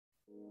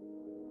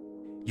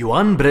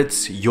Johan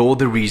Brits, You're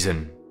the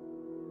Reason.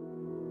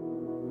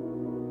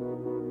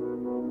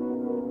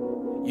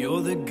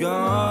 You're the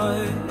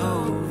God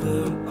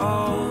over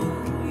all.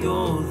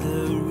 You're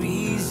the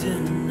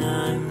reason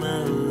I'm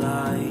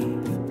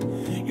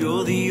alive.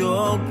 You're the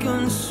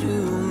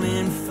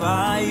all-consuming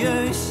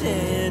fire,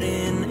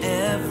 setting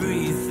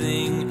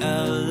everything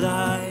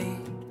alight.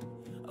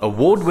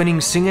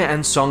 Award-winning singer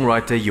and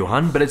songwriter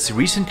Johan Brits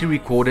recently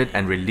recorded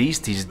and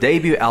released his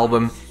debut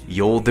album,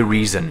 You're the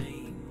Reason.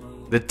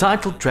 The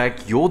title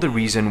track, You're the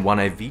Reason, won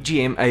a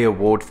VGMA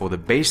award for the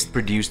Best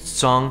Produced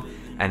Song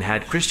and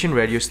had Christian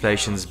radio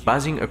stations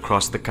buzzing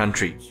across the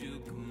country.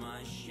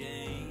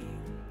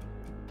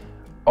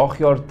 8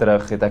 jaar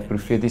terug het ek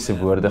profetiese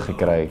woorde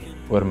gekry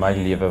oor my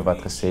lewe wat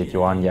gesê het,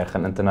 Johan, jy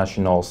gaan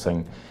internasionaal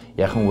sing,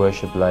 jy gaan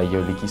worship lei,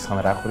 jou liedjies gaan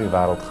reg oor die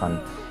wêreld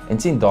gaan. En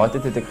sien daai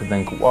tyd het ek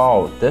gedink,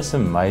 wow, dis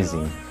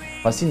amazing.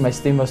 Maar sien, my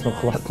stem was nog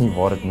glad nie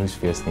waar dit moes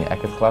wees nie.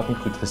 Ek het glad nie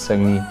goed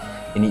gesing nie.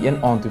 En die een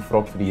aand toe vra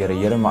ek vir die Here,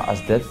 Here, maar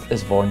as dit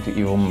is waartoe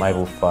U my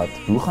wil vat,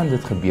 hoe gaan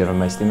dit gebeur want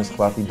my stem is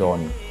glad nie daar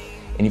nie.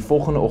 En die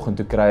volgende oggend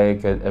toe kry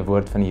ek 'n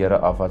woord van die Here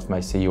af wat vir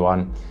my sê,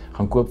 Johan,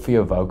 gaan koop vir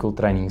jou vocal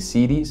training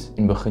series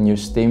en begin jou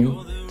stem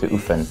te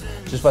oefen.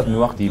 Soos wat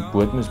Noag die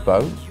boot moes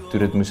bou toe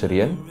dit moes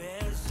reën.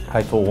 Hy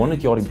het vir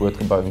 100 jaar die boot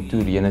gebou en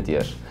toe reën dit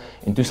eers.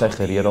 En toe sy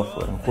gereed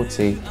daarvoor. En God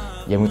sê,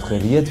 jy moet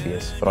gereed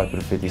wees vir daai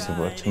profetiese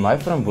woord. So my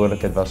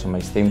verantwoordelikheid was om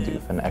my stem te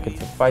oefen. Ek het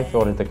vir 5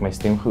 jaar het ek my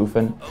stem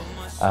geoefen,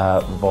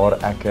 waar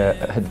ek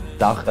 'n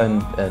dag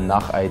in 'n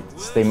nag uit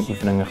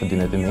stemoefeninge gedoen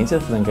het. En mense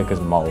dink ek is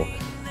mal,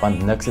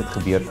 want niks het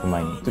gebeur vir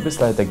my nie. Toe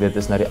besluit ek, dit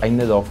is nou die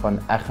einde daarvan,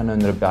 ek gaan nou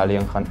in rebellie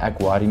gaan, ek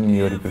worry nie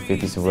meer oor die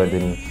profetiese woorde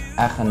nie.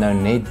 Ek gaan nou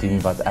net doen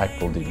wat ek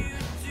wil doen.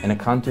 En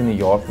ek gaan toe 'n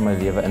jaar van my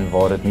lewe in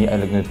waar dit nie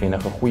eintlik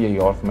noodwendig 'n goeie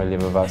jaar van my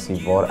lewe was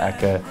nie, waar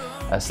ek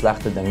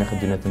slegte dinge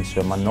gedoen het en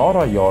so. Maar na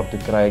daai jaar toe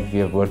kry ek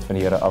weer woord van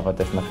die Here af wat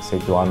hy vir my gesê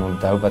het, Johan,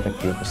 onthou wat ek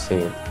vir jou gesê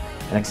het.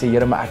 En ek sê,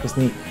 Here, maar ek is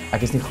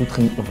nie goed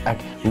genoeg, of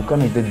hoe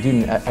kan ek dit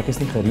doen? Ek is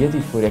nie gereed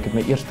hiervoor. Ek het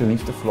my eerste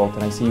liefde verlaat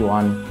en hy sê,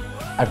 Johan,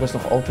 ek was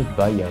nog altyd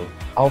by jou.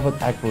 Al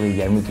wat ek wil hê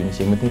jy moet doen, is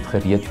jy moet net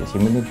gereed wees. Jy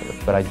moet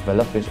net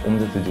bereidwillig wees om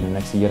dit te doen. En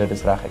ek sê, Here,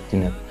 dis reg, ek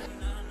doen dit.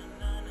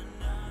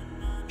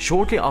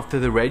 Shortly after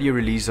the radio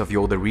release of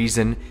You're the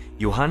Reason,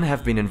 Johan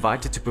have been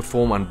invited to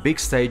perform on big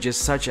stages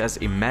such as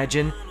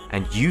Imagine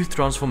and Youth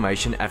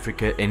Transformation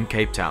Africa in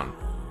Cape Town.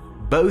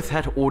 Both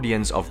had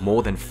audience of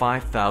more than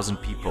 5,000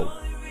 people.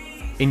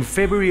 In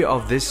February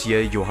of this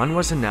year, Johan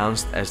was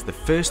announced as the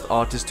first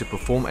artist to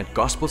perform at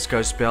Gospel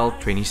Skouspel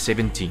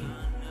 2017.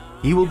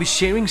 He will be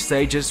sharing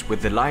stages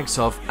with the likes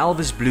of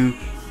Elvis Blue,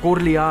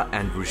 Corlia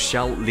and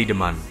Rochelle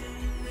Liedeman.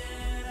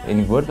 En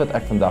die woord wat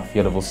ek vandag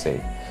vir julle wil sê,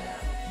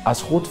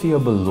 as God vir jou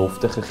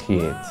belofte gegee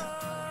het,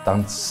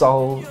 dan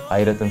sal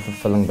hy dit in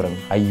vervulling bring.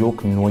 Hy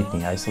jok nooit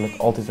nie, hy sal dit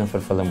altyd in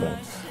vervulling bring.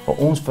 Maar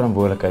ons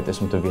verantwoordelikheid is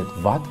om te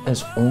weet, wat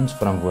is ons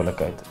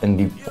verantwoordelikheid? In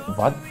die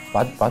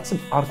wat se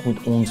ark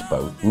moet ons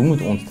bou? Hoe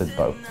moet ons dit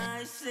bou?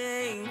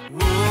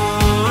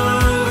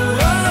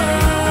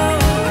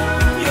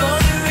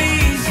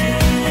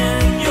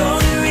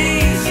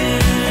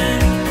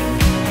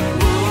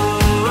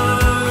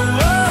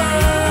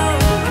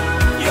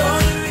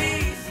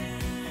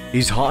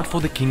 His heart for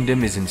the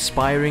kingdom is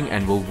inspiring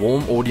and will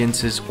warm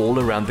audiences all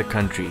around the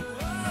country.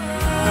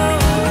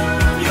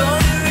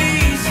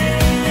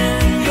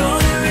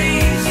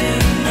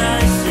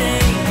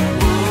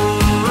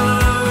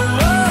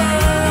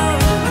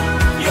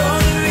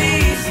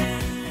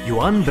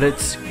 Johan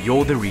Brits,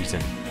 You're the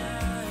Reason.